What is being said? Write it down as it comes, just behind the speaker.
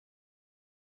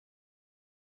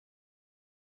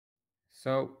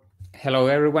So, hello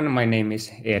everyone, my name is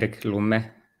Erik Lumme.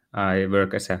 I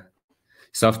work as a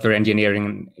software engineer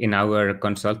in our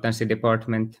consultancy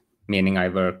department, meaning I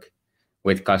work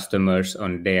with customers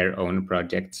on their own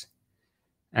projects.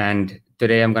 And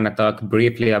today I'm going to talk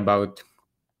briefly about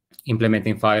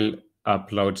implementing file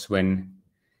uploads when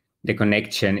the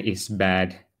connection is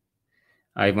bad.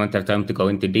 I won't have time to go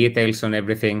into details on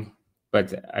everything,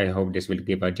 but I hope this will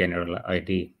give a general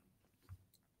idea.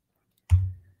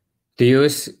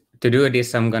 To do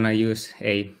this, I'm going to use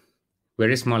a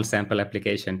very small sample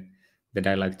application that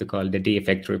I like to call the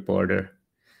defect reporter.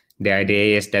 The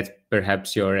idea is that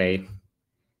perhaps you're a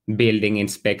building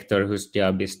inspector whose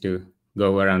job is to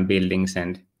go around buildings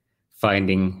and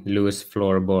finding loose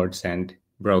floorboards and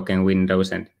broken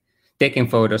windows and taking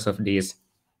photos of these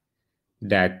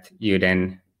that you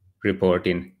then report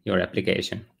in your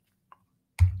application.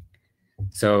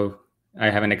 So I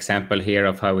have an example here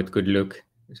of how it could look,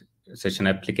 such an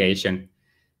application.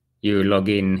 You log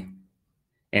in,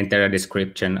 enter a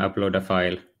description, upload a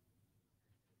file,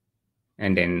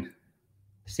 and then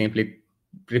simply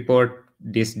report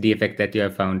this defect that you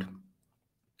have found.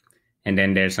 And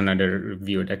then there's another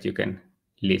view that you can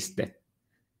list the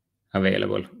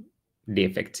available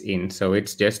defects in. So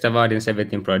it's just a Vaadin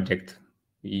 17 project.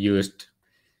 Use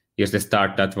the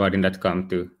start.vaadin.com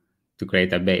to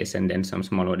create a base and then some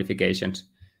small modifications.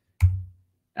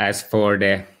 As for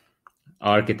the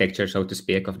architecture, so to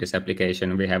speak, of this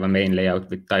application, we have a main layout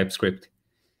with TypeScript.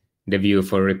 The view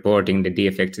for reporting the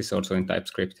defects is also in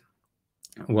TypeScript,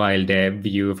 while the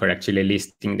view for actually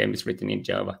listing them is written in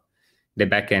Java. The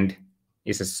backend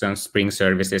is some Spring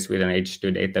services with an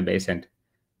H2 database and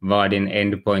Vaadin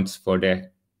endpoints for the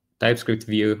TypeScript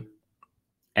view.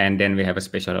 And then we have a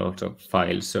special also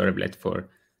file servlet for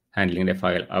handling the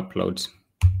file uploads.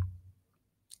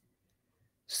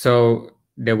 So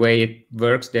the way it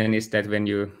works then is that when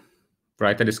you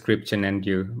write a description and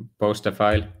you post a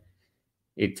file,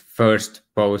 it first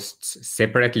posts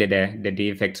separately the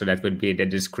defect. So that would be the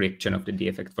description of the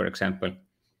defect, for example.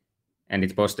 And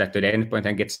it posts that to the endpoint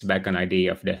and gets back an ID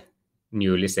of the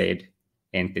newly saved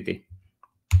entity.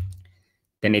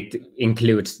 Then it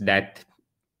includes that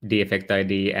defect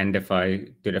ID and the file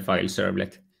to the file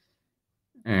servlet.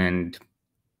 And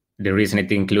the reason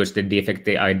it includes the defect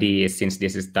ID is since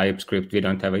this is TypeScript, we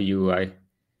don't have a UI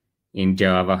in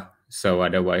Java. So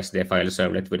otherwise the file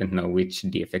servlet wouldn't know which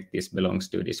defect this belongs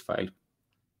to this file.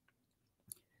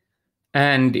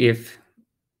 And if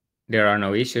there are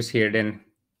no issues here, then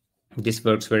this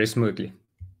works very smoothly.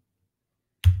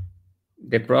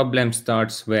 The problem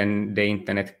starts when the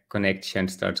internet connection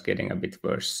starts getting a bit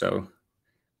worse. So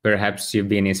perhaps you've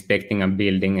been inspecting a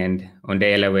building and on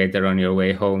the elevator on your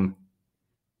way home,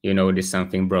 you notice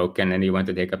something broken and you want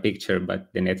to take a picture,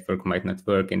 but the network might not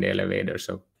work in the elevator.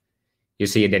 So you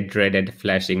see the dreaded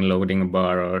flashing loading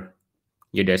bar, or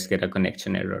you just get a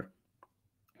connection error.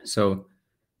 So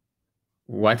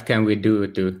what can we do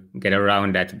to get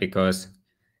around that? Because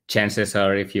chances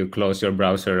are if you close your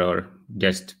browser or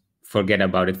just forget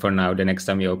about it for now, the next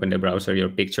time you open the browser, your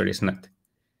picture is not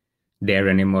there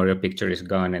anymore, your picture is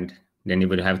gone, and then you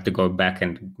would have to go back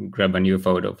and grab a new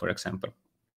photo, for example.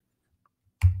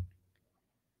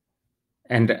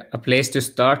 And a place to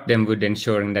start then would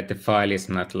ensuring that the file is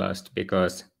not lost,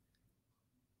 because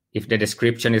if the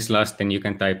description is lost, then you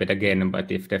can type it again.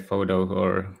 But if the photo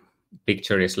or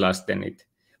picture is lost, then it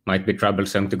might be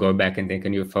troublesome to go back and take a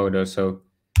new photo. So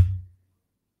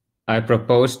I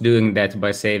propose doing that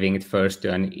by saving it first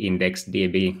to an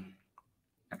IndexedDB.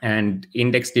 And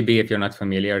IndexedDB, if you're not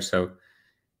familiar, so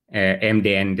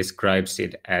MDN describes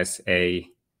it as a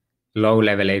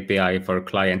low-level API for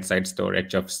client-side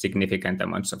storage of significant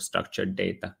amounts of structured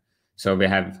data. So we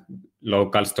have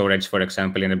local storage, for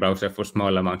example, in the browser for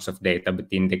small amounts of data, but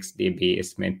IndexedDB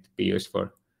is meant to be used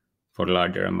for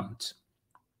larger amounts.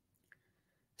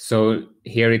 So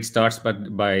here it starts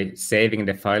by saving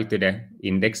the file to the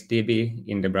IndexedDB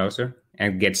in the browser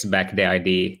and gets back the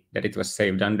ID that it was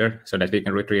saved under so that we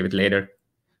can retrieve it later,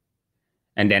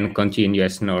 and then continue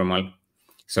as normal.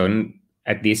 So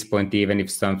at this point, even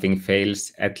if something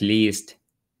fails, at least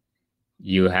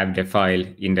you have the file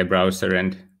in the browser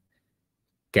and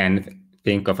can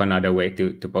think of another way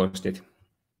to post it.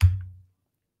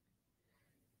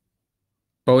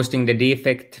 Posting the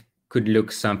defect could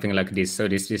look something like this. So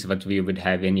this is what we would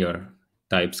have in your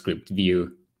TypeScript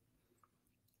view.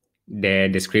 The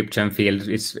description field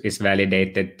is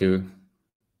validated to,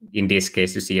 in this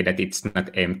case, to see that it's not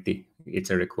empty.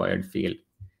 It's a required field.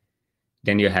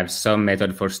 Then you have some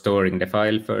method for storing the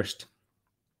file first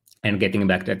and getting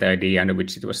back that ID under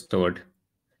which it was stored.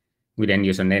 We then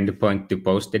use an endpoint to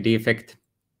post the defect.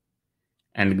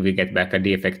 and we get back a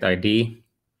defect ID.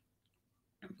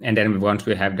 And then once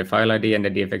we have the file ID and the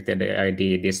defect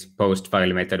ID, this post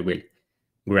file method will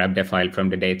grab the file from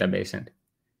the database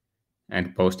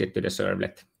and post it to the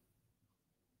servlet.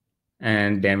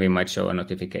 And then we might show a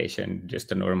notification,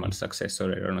 just a normal success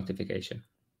or error notification.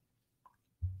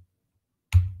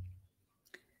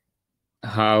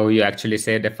 How you actually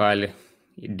save the file,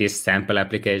 this sample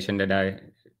application that I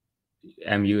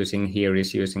am using here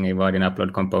is using a Vaadin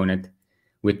upload component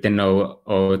with the no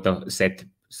auto set,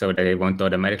 so that it won't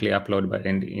automatically upload, but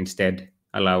instead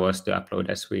allow us to upload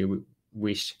as we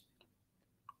wish.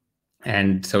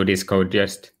 And so this code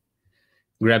just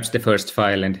grabs the first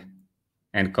file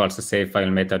and calls the save file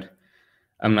method.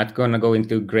 I'm not going to go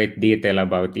into great detail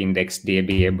about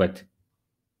IndexedDB, but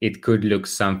it could look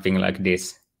something like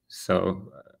this.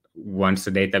 So once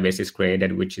the database is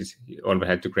created, which is you always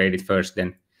have to create it first,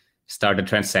 then start a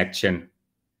transaction.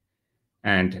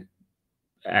 And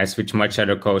as with much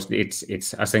other code, it's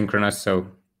asynchronous. So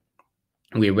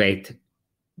we wait,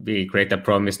 we create a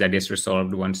promise that is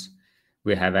resolved once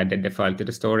we have added the file to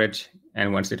the storage.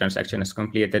 And once the transaction is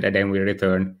completed, and then we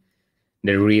return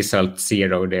the result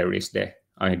 0. There is the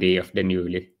ID of the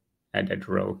newly added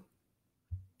row.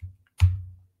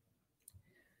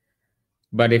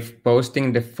 But if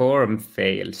posting the form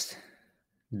fails,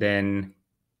 then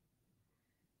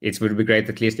it would be great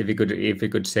at least if we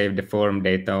could save the form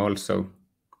data also.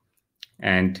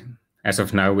 And as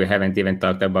of now, we haven't even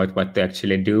talked about what to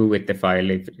actually do with the file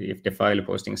if the file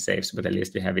posting saves, but at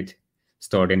least we have it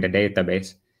stored in the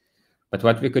database. But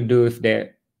what we could do if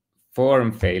the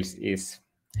form fails is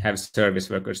have service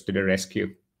workers to the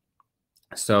rescue.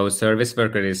 So service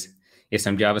worker is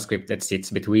some JavaScript that sits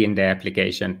between the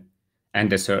application and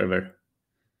the server.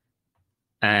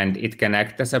 And it can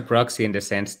act as a proxy in the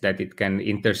sense that it can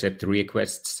intercept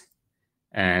requests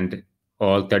and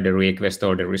alter the request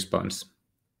or the response.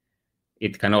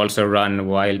 It can also run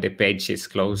while the page is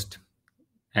closed.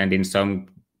 And in some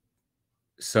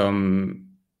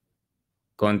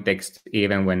context,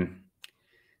 even when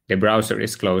the browser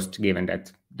is closed, given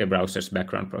that the browser's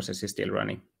background process is still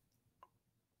running.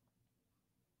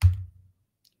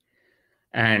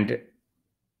 And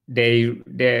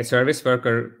the service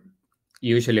worker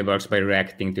usually works by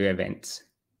reacting to events.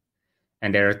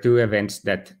 And there are two events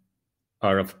that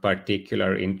are of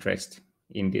particular interest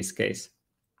in this case.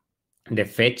 The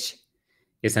fetch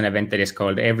is an event that is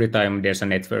called every time there's a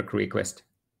network request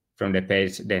from the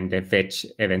page, then the fetch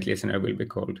event listener will be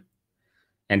called.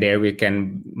 And there we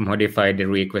can modify the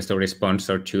request or response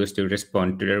or choose to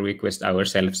respond to the request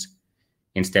ourselves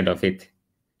instead of it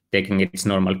taking its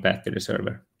normal path to the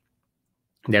server.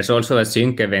 There's also a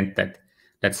sync event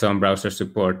that some browsers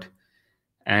support,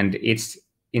 and it's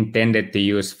intended to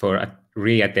use for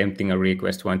reattempting a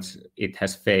request once it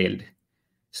has failed.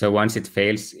 So once it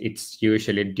fails, it's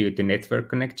usually due to network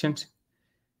connections.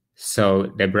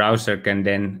 So the browser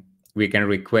we can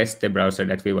request the browser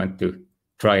that we want to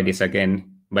try this again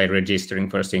by registering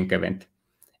for a sync event.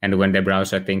 And when the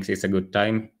browser thinks it's a good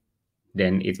time,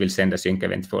 then it will send a sync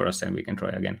event for us and we can try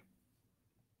again.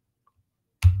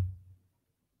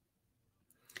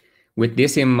 With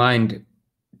this in mind,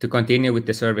 to continue with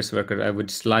the service worker, I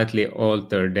would slightly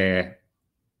alter the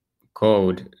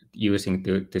code using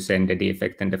to send the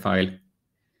defect and the file.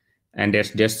 And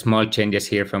there's just small changes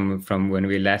here from when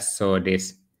we last saw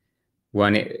this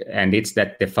one, and it's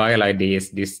that the file ID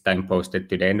is this time posted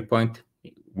to the endpoint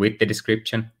with the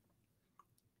description.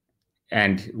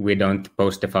 And we don't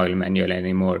post the file manually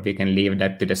anymore. We can leave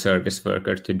that to the service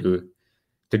worker to do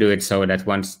it so that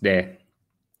once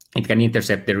it can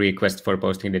intercept the request for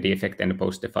posting the defect and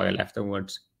post the file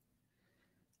afterwards.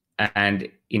 And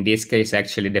in this case,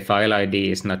 actually, the file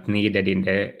ID is not needed in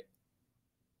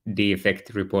the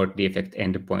report defect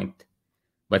endpoint,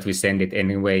 but we send it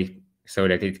anyway so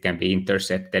that it can be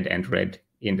intercepted and read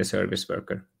in the service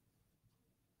worker.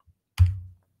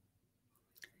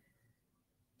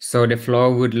 So the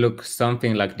flow would look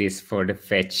something like this for the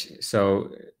fetch.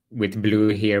 So with blue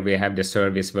here, we have the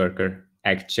service worker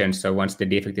action. So once the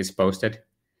defect is posted,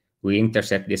 we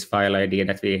intercept this file ID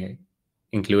that we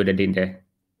included in the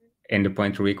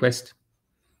endpoint request.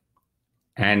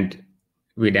 And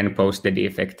we then post the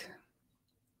defect.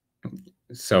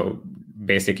 So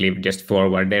basically just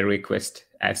forward the request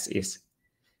as is.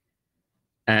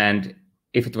 And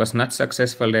if it was not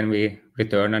successful, then we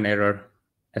return an error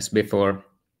as before.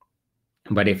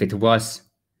 But if it was,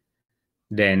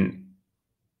 then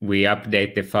we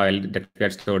update the file that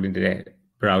gets stored in the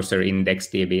browser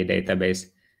IndexedDB database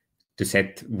to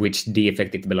set which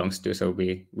defect it belongs to. So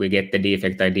we get the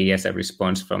defect ID as a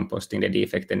response from posting the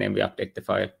defect, and then we update the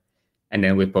file, and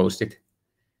then we post it.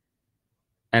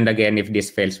 And again, if this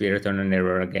fails, we return an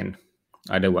error again.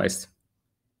 Otherwise,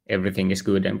 everything is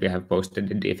good and we have posted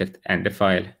the defect and the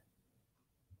file.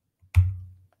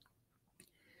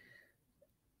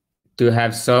 To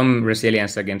have some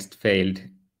resilience against failed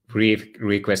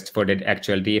requests for the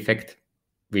actual defect,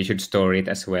 we should store it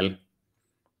as well.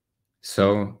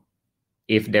 So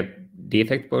if the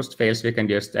defect post fails, we can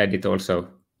just add it also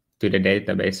to the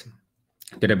database,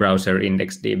 to the browser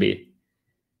IndexedDB,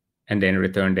 and then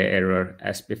return the error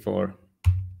as before.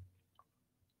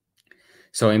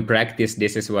 So in practice,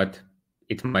 this is what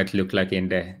it might look like in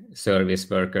the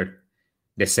ServiceWorker.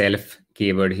 The self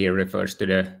keyword here refers to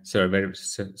the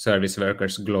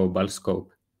ServiceWorker's global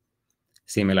scope,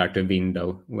 similar to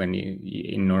window when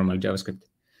in normal JavaScript.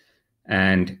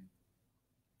 And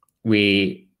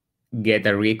we get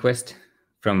a request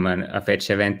from a fetch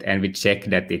event, and we check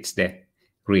that it's the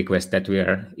request that we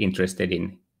are interested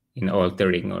in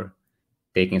altering or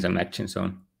taking some actions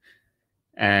on.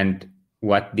 And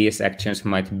what these actions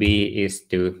might be is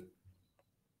to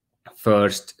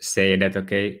first say that,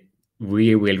 okay,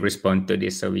 we will respond to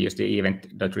this. So we use the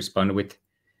event.respond with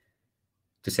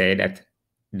to say that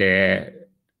the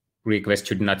request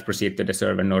should not proceed to the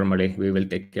server normally. We will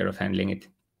take care of handling it.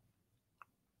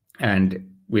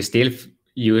 And we still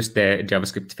use the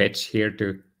JavaScript fetch here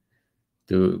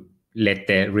to let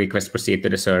the request proceed to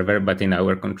the server, but in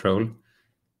our control.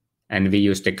 And we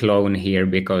use the clone here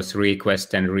because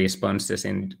requests and responses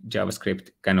in JavaScript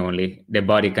the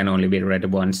body can only be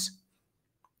read once.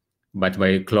 But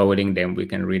by cloning them, we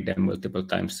can read them multiple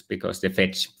times because the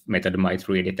fetch method might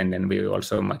read it, and then we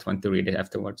also might want to read it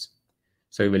afterwards.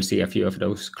 So you will see a few of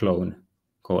those clone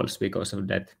calls because of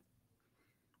that.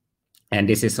 And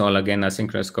this is all, again,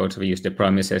 asynchronous code. So we use the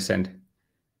promises and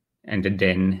the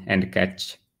then and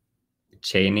catch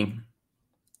chaining.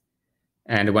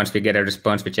 And once we get a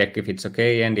response, we check if it's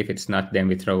okay. And if it's not, then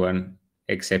we throw an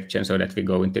exception so that we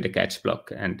go into the catch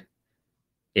block. And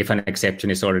if an exception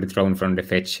is already thrown from the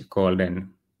fetch call,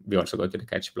 then we also go to the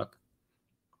catch block.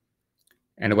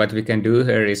 And what we can do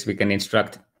here is we can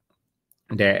instruct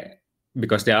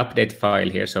because the update file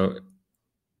here, so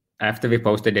after we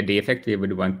posted the defect, we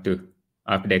would want to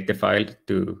update the file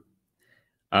to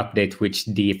update which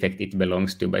defect it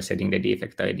belongs to by setting the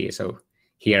defect ID. So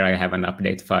here I have an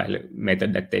update file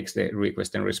method that takes the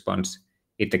request and response.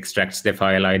 It extracts the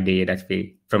file ID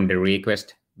from the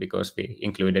request because we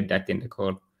included that in the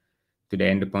call to the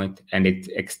endpoint, and it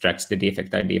extracts the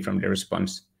defect ID from the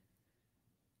response.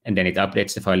 And then it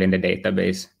updates the file in the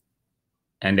database,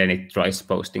 and then it tries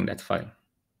posting that file.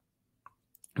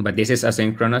 But this is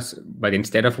asynchronous, but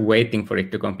instead of waiting for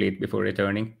it to complete before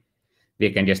returning, we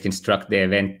can just instruct the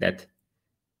event that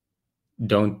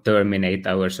don't terminate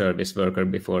our service worker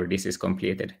before this is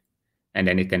completed. And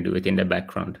then it can do it in the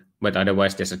background. But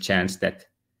otherwise, there's a chance that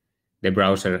the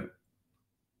browser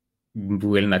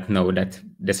will not know that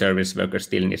the service worker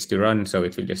still needs to run, so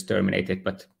it will just terminate it.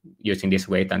 But using this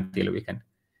wait until, we can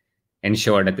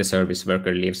ensure that the service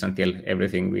worker lives until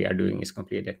everything we are doing is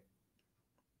completed.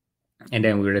 And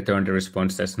then we return the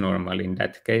response as normal in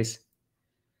that case.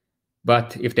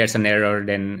 But if there's an error,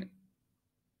 then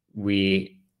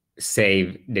we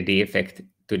save the defect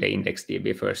to the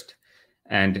IndexedDB first.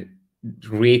 And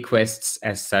requests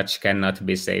as such cannot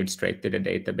be saved straight to the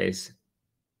database.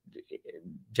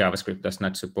 JavaScript does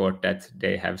not support that.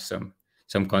 They have some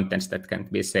contents that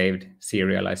can't be saved,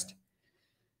 serialized.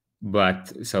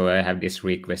 But so I have this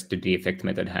request to defect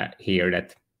method here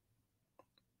that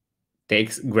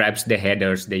grabs the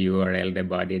headers, the URL, the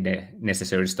body, the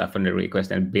necessary stuff on the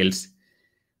request, and builds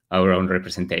our own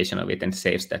representation of it and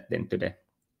saves that then to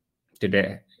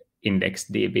the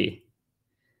IndexedDB.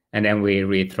 And then we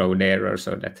rethrow the error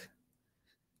so that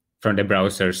from the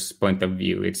browser's point of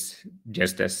view, it's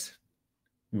just as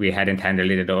we hadn't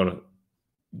handled it at all,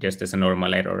 just as a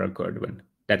normal error occurred when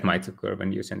that might occur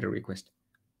when you send a request.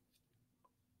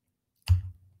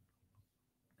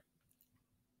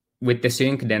 With the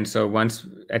sync then, so once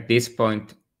at this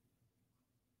point,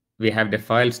 we have the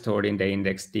file stored in the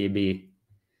IndexedDB,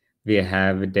 we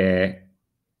have the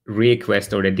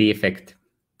request or the defect,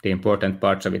 the important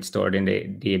parts of it stored in the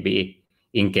DB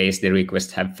in case the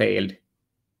requests have failed.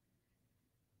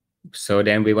 So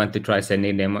then we want to try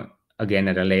sending them again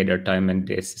at a later time, and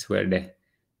this is where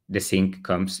the sync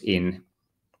comes in.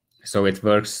 So it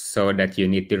works so that you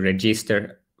need to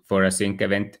register for a sync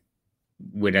event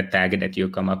with a tag that you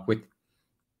come up with,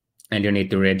 and you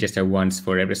need to register once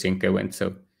for every sync event.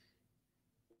 So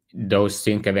those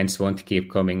sync events won't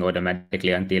keep coming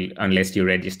automatically unless you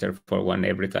register for one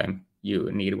every time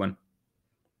you need one.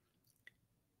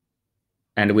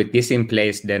 And with this in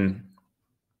place, then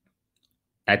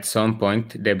at some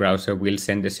point, the browser will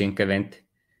send a sync event,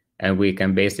 and we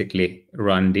can basically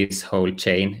run this whole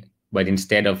chain. But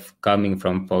instead of coming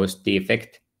from post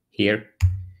defect here,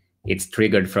 it's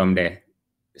triggered from the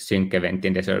sync event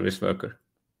in the ServiceWorker.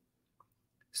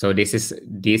 So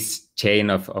this chain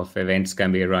of events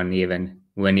can be run even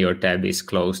when your tab is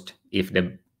closed, if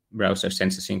the browser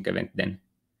sends a sync event then.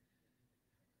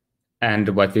 And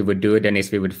what we would do then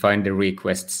is we would find the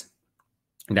requests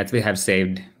that we have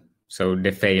saved, so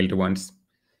the failed ones,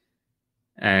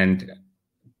 and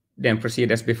then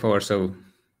proceed as before. So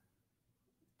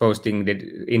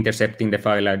intercepting the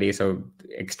file ID, so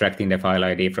extracting the file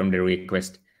ID from the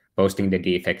request, posting the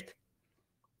defect,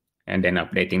 and then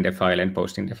updating the file and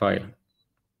posting the file.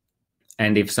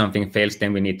 And if something fails,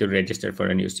 then we need to register for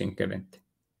a new sync event.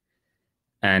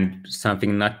 And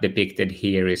something not depicted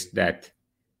here is that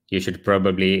you should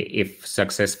probably, if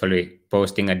successfully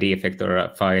posting a defect or a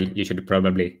file, you should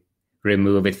probably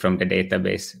remove it from the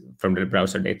database, from the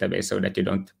browser database, so that you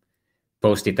don't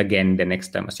post it again the next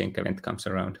time a sync event comes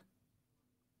around.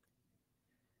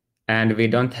 And we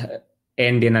don't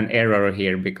end in an error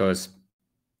here, because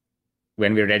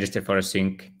when we register for a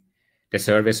sync, the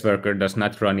ServiceWorker does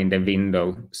not run in the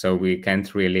window, so we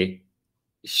can't really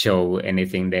show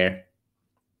anything there.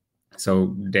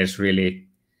 So there's really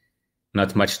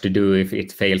not much to do if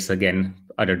it fails again,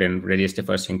 other than register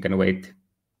for sync and wait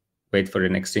for the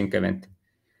next sync event.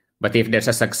 But if there's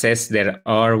a success, there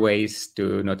are ways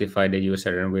to notify the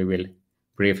user, and we will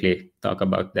briefly talk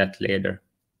about that later.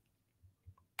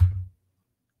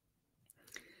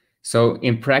 So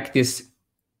in practice,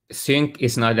 sync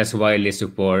is not as widely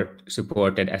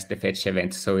supported as the fetch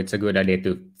event, so it's a good idea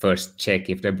to first check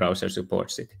if the browser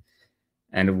supports it.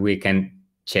 And we can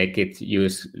check it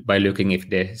by looking if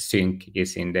the sync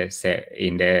is in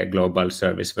the global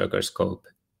ServiceWorker scope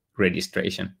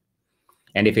registration.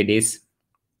 And if it is,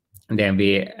 then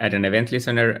we add an event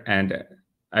listener, and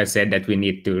I said that we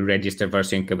need to register for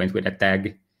sync event with a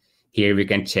tag. Here we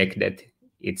can check that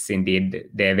the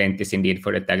event is indeed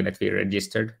for the tag that we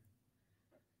registered.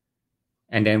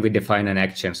 And then we define an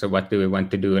action. So what do we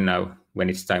want to do now when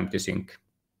it's time to sync?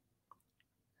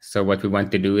 So what we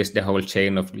want to do is the whole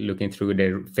chain of looking through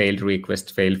the failed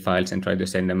request, failed files, and try to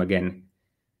send them again.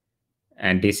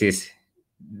 And this is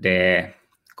the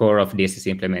core of this is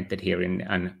implemented here in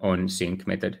an onSync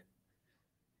method.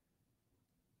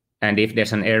 And if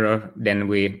there's an error, then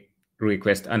we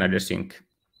request another sync.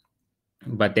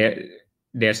 But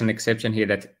there's an exception here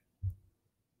that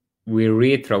we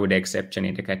rethrow the exception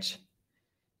in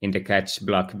the catch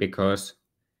block, because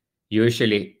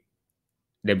usually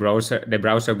the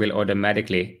browser will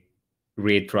automatically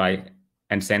retry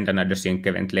and send another sync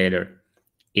event later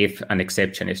if an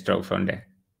exception is thrown from the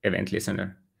event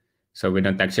listener. So we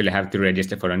don't actually have to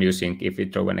register for a new sync if we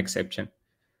throw an exception.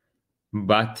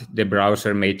 But the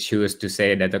browser may choose to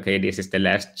say that, okay, this is the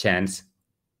last chance.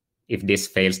 If this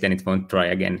fails, then it won't try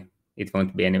again. There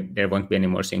won't be any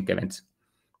more sync events.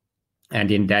 And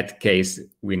in that case,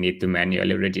 we need to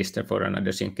manually register for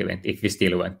another sync event if we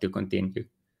still want to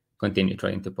continue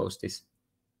trying to post this.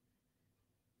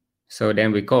 So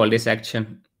then we call this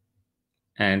action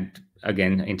and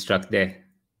again instruct the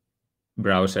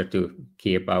browser to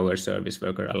keep our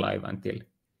ServiceWorker alive until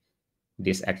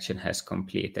this action has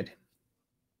completed.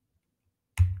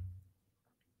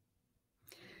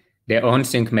 The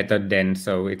onSync method then,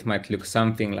 so it might look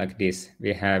something like this.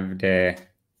 We have the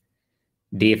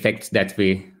defects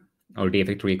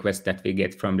defect requests that we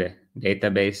get from the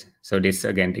database. So this,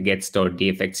 again, the get stored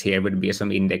defects here would be some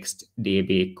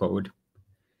IndexedDB code.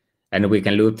 And we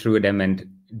can loop through them, and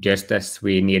just as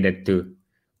we needed to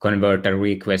convert a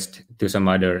request to some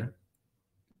other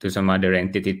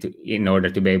entity in order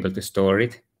to be able to store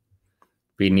it,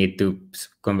 we need to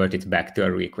convert it back to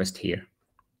a request here.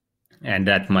 And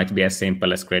that might be as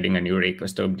simple as creating a new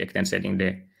request object and setting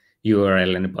the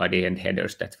URL and body and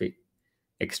headers that we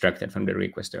extracted from the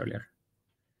request earlier.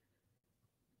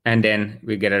 And then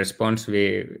we get a response.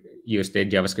 We use the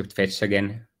JavaScript fetch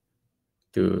again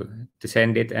to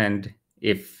send it. And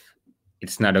if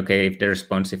it's not okay, if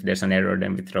there's an error,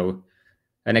 then we throw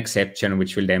an exception,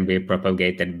 which will then be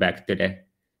propagated back to the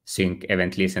sync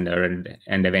event listener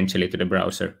and eventually to the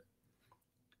browser,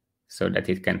 so that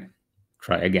it can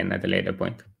try again at a later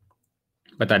point.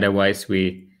 But otherwise,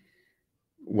 we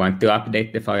want to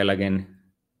update the file again.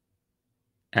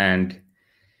 And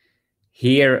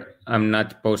here, I'm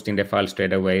not posting the file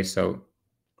straight away. So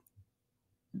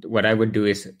what I would do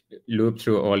is loop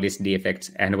through all these defects.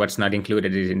 And what's not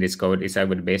included in this code is I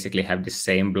would basically have the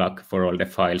same block for all the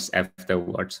files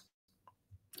afterwards.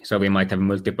 So we might have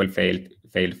multiple failed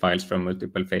files from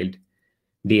multiple failed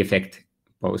defect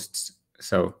posts.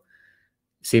 So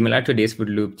similar to this, would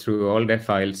loop through all the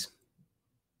files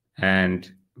and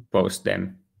post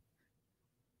them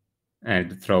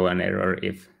and throw an error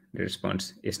if the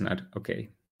response is not okay.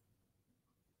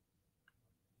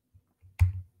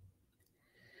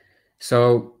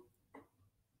 So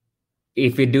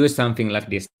if we do something like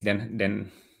this,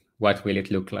 then what will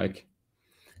it look like?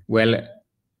 Well,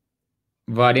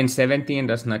 Vaadin 17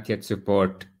 does not yet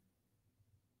support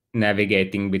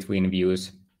navigating between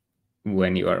views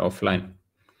when you are offline.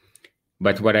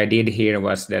 But what I did here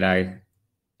was that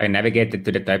I navigated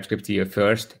to the TypeScript view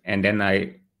first, and then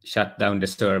I shut down the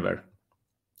server.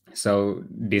 So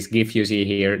this GIF you see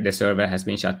here, the server has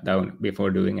been shut down before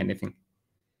doing anything.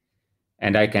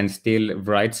 And I can still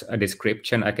write a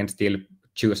description. I can still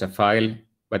choose a file,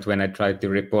 but when I try to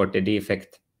report the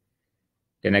defect,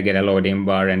 then I get a loading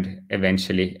bar, and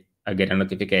eventually I get a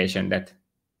notification that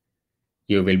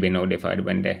you will be notified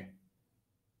when the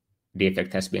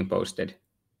defect has been posted.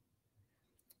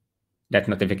 That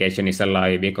notification is a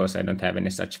lie because I don't have any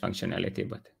such functionality,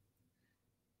 but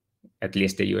at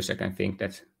least the user can think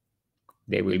that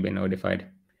they will be notified.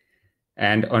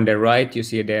 And on the right, you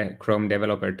see the Chrome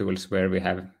developer tools where we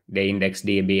have the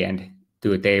IndexedDB and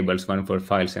 2 tables, one for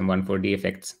files and one for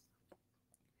defects.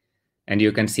 And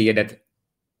you can see that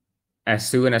as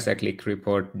soon as I click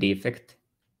report defect,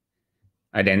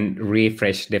 I then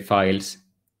refresh the files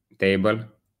table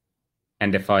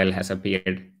and the file has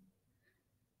appeared.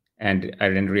 And I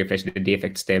then refresh the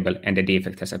defects table and the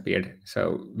defect has appeared.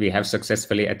 So we have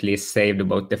successfully at least saved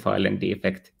both the file and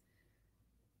defect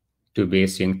to be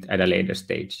synced at a later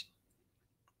stage.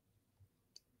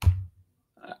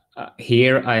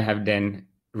 Here I have then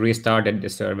restarted the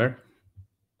server,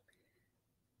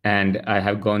 and I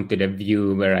have gone to the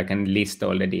view where I can list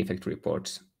all the defect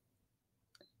reports.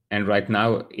 And right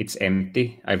now it's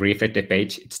empty. I refreshed the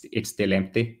page, it's still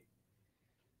empty.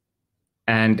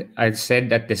 And I said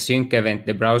that the sync event,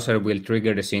 the browser will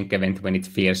trigger the sync event when it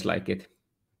feels like it.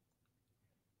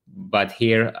 But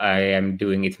here I am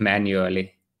doing it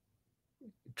manually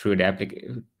through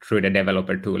the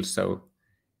developer tools. So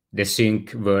the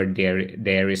sync word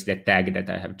there is the tag that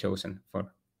I have chosen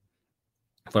for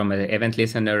my event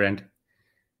listener, and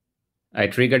I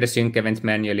trigger the sync event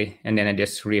manually, and then I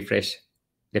just refresh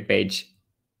the page,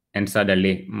 and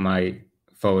suddenly my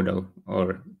photo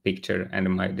or picture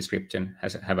and my description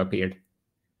have appeared.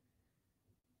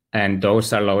 And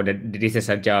those are loaded. This is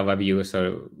a Java view,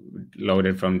 so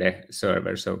loaded from the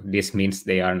server. So this means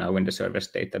they are now in the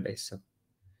server's database. So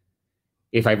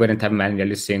if I wouldn't have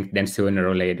manually synced, then sooner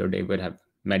or later they would have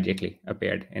magically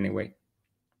appeared anyway.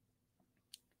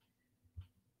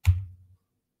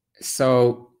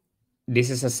 So this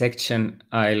is a section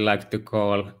I like to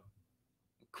call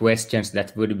questions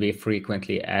that would be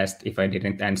frequently asked if I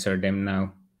didn't answer them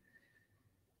now.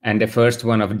 And the first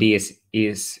one of these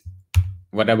is,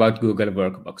 what about Google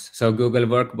Workbox? So Google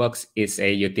Workbox is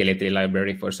a utility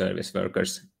library for service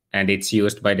workers, and it's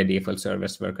used by the default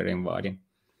service worker in Vaadin.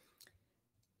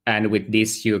 And with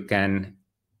this, you can,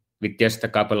 with just a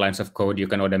couple lines of code, you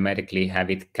can automatically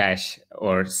have it cache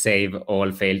or save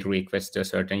all failed requests to a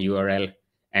certain URL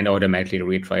and automatically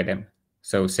retry them.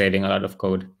 So saving a lot of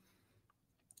code.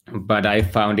 But I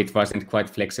found it wasn't quite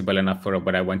flexible enough for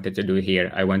what I wanted to do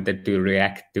here. I wanted to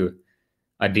react to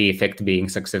a defect being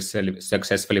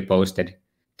successfully posted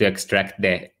to extract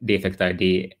the defect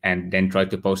ID and then try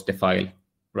to post the file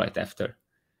right after.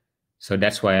 So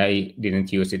that's why I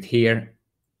didn't use it here.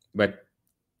 But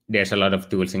there's a lot of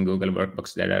tools in Google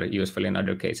Workbox that are useful in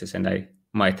other cases, and I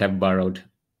might have borrowed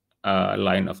a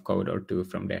line of code or two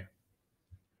from there.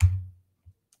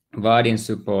 Vaadin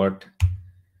support.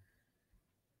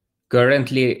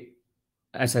 Currently,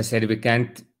 as I said, we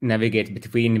can't navigate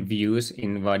between views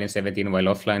in Vaadin 17 while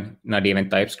offline, not even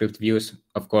TypeScript views.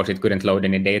 Of course, it couldn't load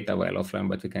any data while offline,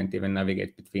 but we can't even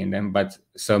navigate between them. But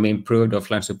some improved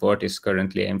offline support is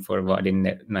currently aimed for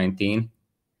Vaadin 19.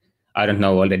 I don't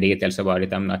know all the details about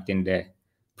it. I'm not in the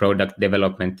product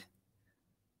development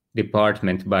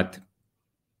department, but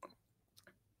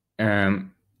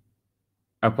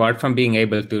apart from being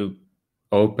able to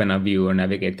open a view or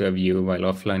navigate to a view while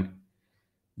offline,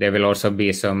 there will also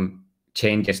be some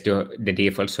changes to the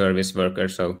default service worker.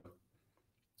 So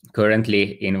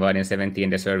currently in Vaadin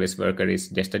 17, the service worker is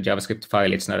just a JavaScript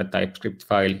file. It's not a TypeScript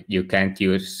file. You can't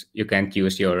use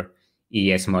your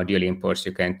ES module imports.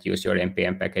 You can't use your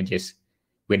npm packages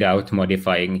without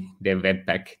modifying the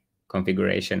Webpack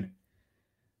configuration.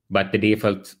 But the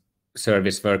default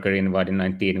service worker in Vaadin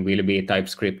 19 will be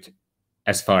TypeScript,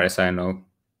 as far as I know,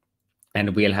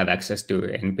 and will have access to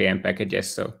npm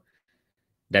packages. So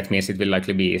that means it will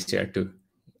likely be easier to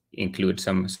include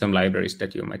some libraries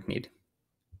that you might need.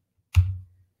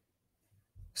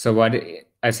 So what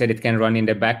I said, it can run in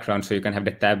the background, so you can have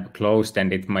the tab closed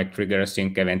and it might trigger a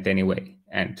sync event anyway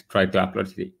and try to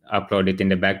upload it in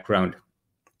the background.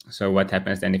 So what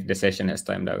happens then if the session has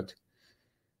timed out?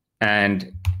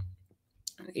 And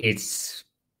it's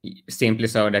simply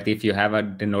so that if you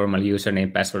have the normal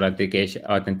username password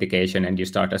authentication and you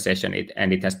start a session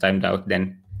and it has timed out,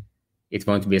 then it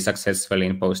won't be successful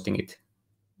in posting it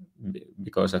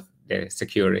because of the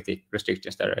security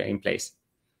restrictions that are in place.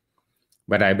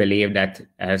 But I believe that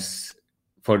as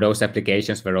for those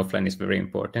applications where offline is very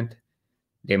important,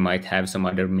 they might have some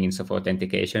other means of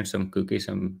authentication, some cookie,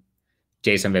 some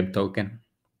JSON Web Token.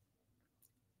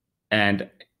 And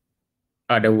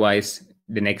otherwise,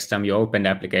 the next time you open the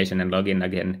application and log in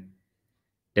again,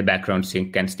 the background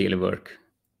sync can still work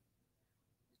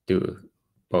to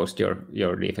post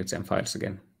your defects and files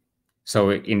again.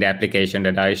 So in the application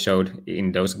that I showed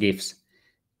in those GIFs,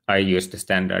 I used the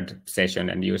standard session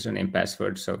and username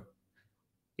password. So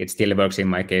it still works in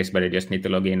my case, but I just need to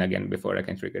log in again before I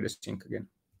can trigger the sync again.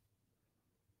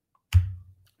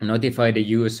 Notify the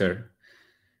user.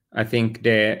 I think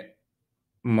the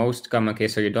most common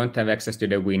case, so you don't have access to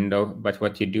the window, but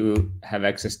what you do have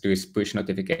access to is push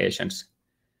notifications.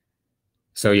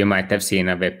 So you might have seen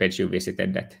a web page you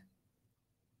visited that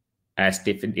asked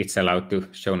if it's allowed to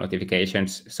show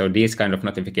notifications. So these kind of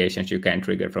notifications you can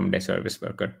trigger from the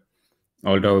ServiceWorker,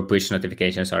 although push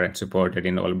notifications aren't supported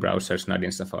in all browsers, not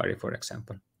in Safari, for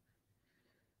example.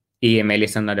 Email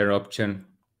is another option,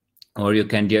 or you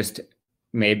can just,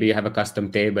 maybe you have a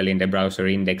custom table in the browser,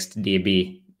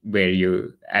 IndexedDB, where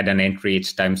you add an entry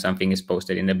each time something is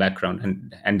posted in the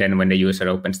background. And then when the user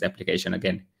opens the application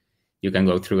again, you can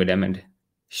go through them and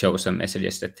show some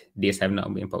messages that these have now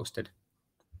been posted.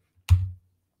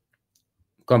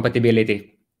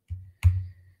 Compatibility.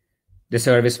 The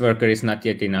ServiceWorker is not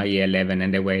yet in IE11,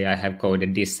 and the way I have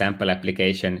coded this sample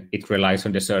application, it relies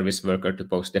on the ServiceWorker to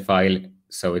post the file,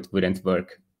 so it wouldn't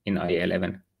work in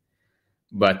IE11.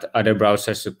 But other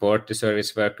browsers support the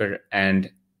ServiceWorker,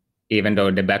 and even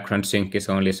though the background sync is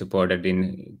only supported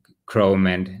in Chrome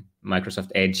and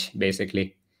Microsoft Edge,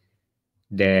 basically,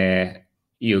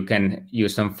 you can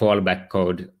use some fallback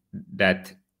code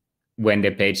that when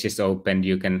the page is opened,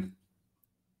 you can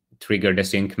trigger the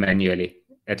sync manually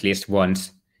at least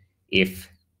once if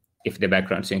the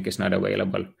background sync is not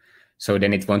available. So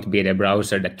then it won't be the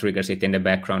browser that triggers it in the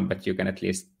background, but you can at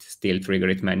least still trigger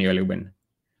it manually when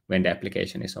the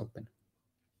application is open.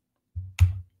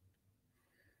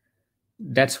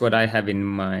 That's what I had in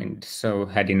mind. So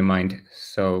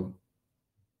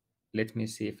let me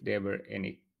see if there were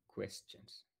any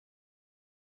questions.